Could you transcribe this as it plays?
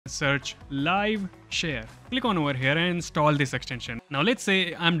search live share. Click on over here and install this extension. Now let's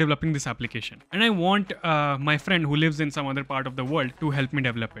say I'm developing this application and I want my friend who lives in some other part of the world to help me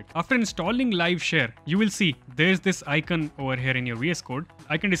develop it. After installing live share, you will see there's this icon over here in your VS Code.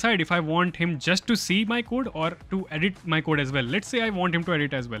 I can decide if I want him just to see my code or to edit my code as well. Let's say I want him to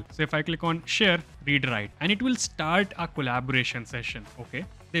edit as well. So if I click on share, read write, and it will start a collaboration session. Okay.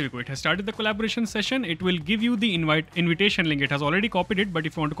 There we go. It has started the collaboration session. It will give you the invitation link. It has already copied it, but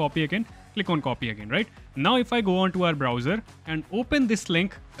if you want to copy again, click on copy again, right? Now, if I go on to our browser and open this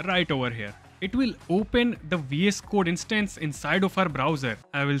link right over here, it will open the VS Code instance inside of our browser.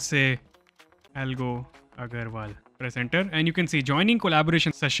 I will say Algo Agarwal, press enter, and you can see joining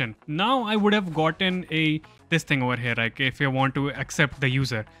collaboration session. Now I would have gotten this thing over here, like if you want to accept the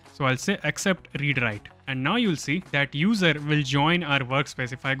user. So I'll say accept read write. And now you'll see that user will join our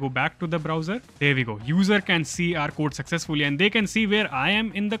workspace. If I go back to the browser, there we go. User can see our code successfully and they can see where I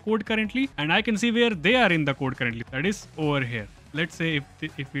am in the code currently and I can see where they are in the code currently. That is over here. Let's say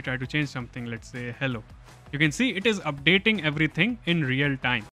if we try to change something, let's say hello. You can see it is updating everything in real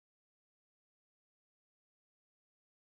time.